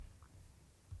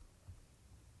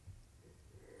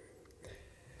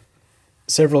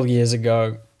Several years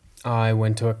ago, I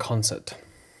went to a concert.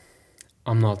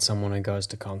 I'm not someone who goes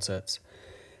to concerts.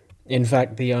 In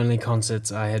fact, the only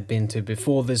concerts I had been to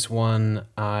before this one,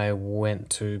 I went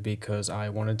to because I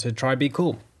wanted to try be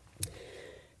cool.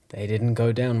 They didn't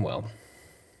go down well.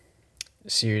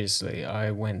 Seriously,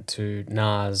 I went to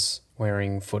Nas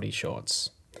wearing footy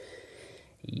shorts.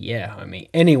 Yeah, homie.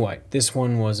 Anyway, this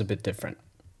one was a bit different.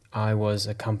 I was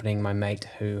accompanying my mate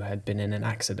who had been in an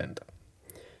accident.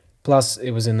 Plus, it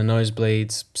was in the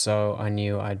nosebleeds, so I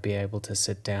knew I'd be able to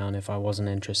sit down if I wasn't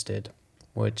interested,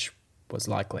 which was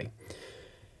likely.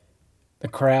 The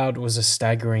crowd was a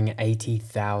staggering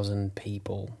 80,000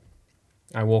 people.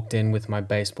 I walked in with my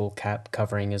baseball cap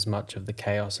covering as much of the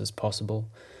chaos as possible.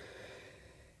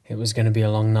 It was going to be a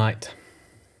long night.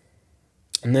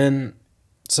 And then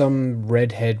some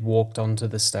redhead walked onto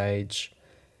the stage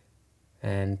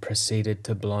and proceeded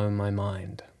to blow my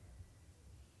mind.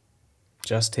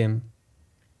 Just him,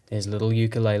 his little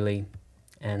ukulele,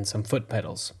 and some foot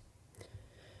pedals.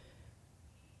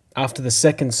 After the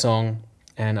second song,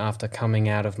 and after coming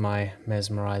out of my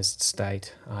mesmerized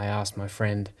state, I asked my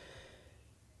friend,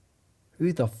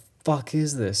 "Who the fuck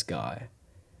is this guy?"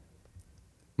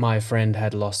 My friend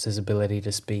had lost his ability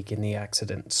to speak in the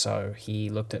accident, so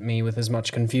he looked at me with as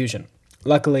much confusion.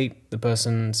 Luckily, the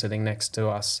person sitting next to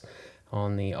us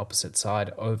on the opposite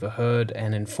side overheard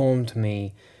and informed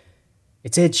me,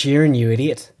 "It's Ed Sheeran, you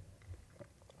idiot."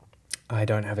 I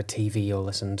don't have a TV or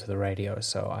listen to the radio,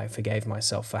 so I forgave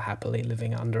myself for happily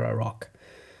living under a rock.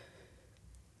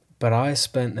 But I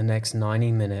spent the next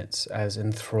 90 minutes as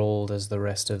enthralled as the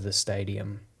rest of the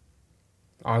stadium.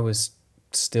 I was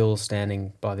still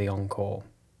standing by the encore.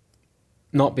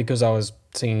 Not because I was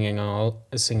singing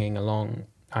along,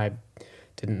 I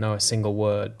didn't know a single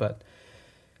word, but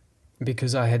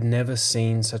because I had never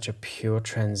seen such a pure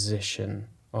transition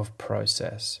of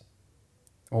process,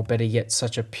 or better yet,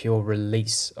 such a pure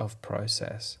release of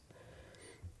process.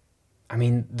 I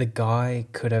mean, the guy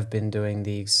could have been doing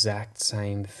the exact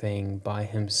same thing by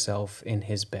himself in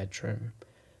his bedroom,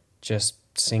 just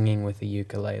singing with a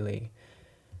ukulele,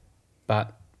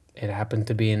 but it happened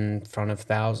to be in front of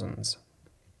thousands.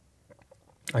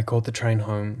 I caught the train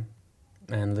home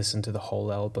and listened to the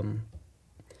whole album.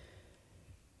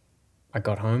 I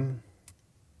got home,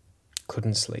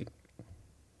 couldn't sleep.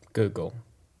 Google,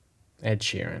 Ed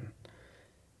Sheeran.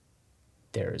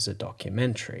 There is a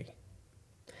documentary.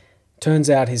 Turns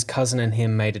out his cousin and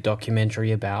him made a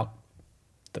documentary about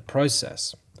the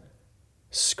process.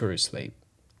 Screw sleep.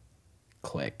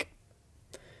 Click.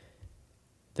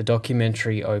 The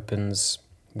documentary opens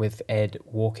with Ed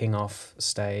walking off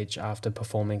stage after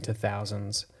performing to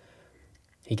thousands.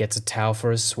 He gets a towel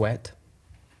for his sweat,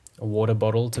 a water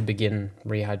bottle to begin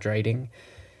rehydrating,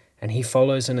 and he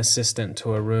follows an assistant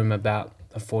to a room about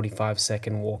a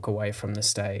 45-second walk away from the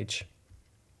stage.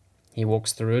 He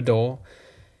walks through a door.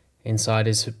 Inside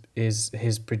is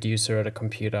his producer at a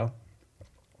computer.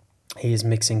 He is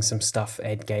mixing some stuff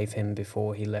Ed gave him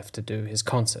before he left to do his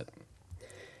concert.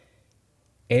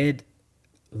 Ed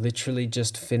literally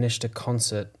just finished a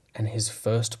concert and his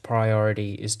first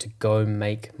priority is to go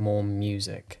make more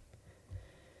music.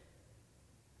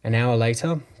 An hour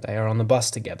later, they are on the bus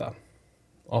together,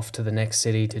 off to the next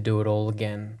city to do it all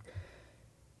again.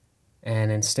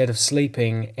 And instead of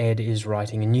sleeping, Ed is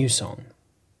writing a new song.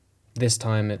 This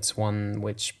time it's one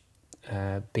which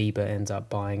Bieber ends up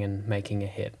buying and making a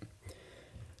hit.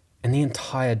 And the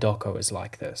entire doco is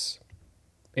like this.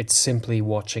 It's simply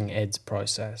watching Ed's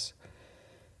process.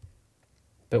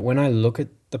 But when I look at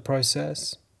the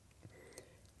process,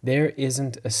 there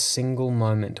isn't a single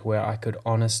moment where I could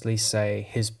honestly say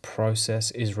his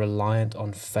process is reliant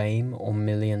on fame or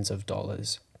millions of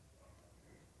dollars.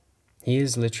 He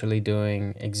is literally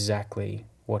doing exactly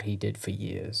what he did for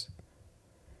years.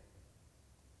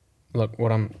 Look,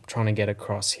 what I'm trying to get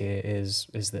across here is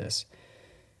this.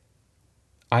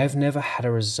 I have never had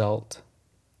a result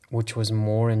which was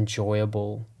more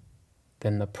enjoyable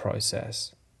than the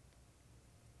process.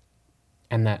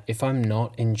 And that if I'm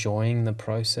not enjoying the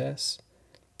process,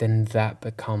 then that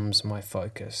becomes my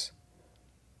focus.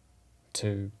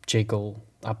 To jiggle,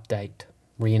 update,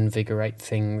 reinvigorate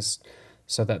things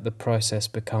so that the process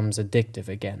becomes addictive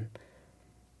again.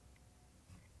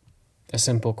 A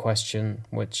simple question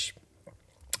which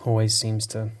always seems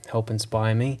to help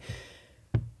inspire me.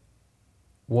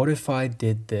 What if I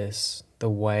did this the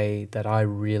way that I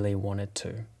really wanted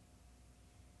to?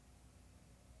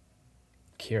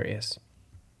 Curious.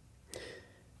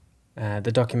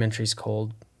 The documentary is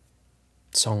called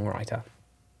Songwriter.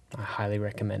 I highly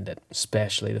recommend it,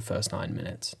 especially the first 9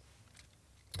 minutes.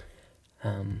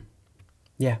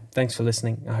 yeah, thanks for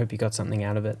listening. I hope you got something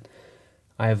out of it.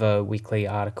 I have a weekly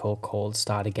article called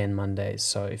Start Again Mondays,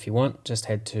 so if you want, just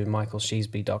head to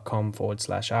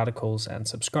michaelsheasby.com/articles and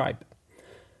subscribe.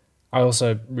 I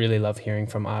also really love hearing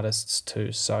from artists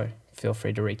too, so feel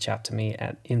free to reach out to me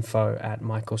at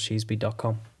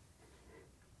info@michaelsheasby.com.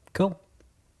 Cool.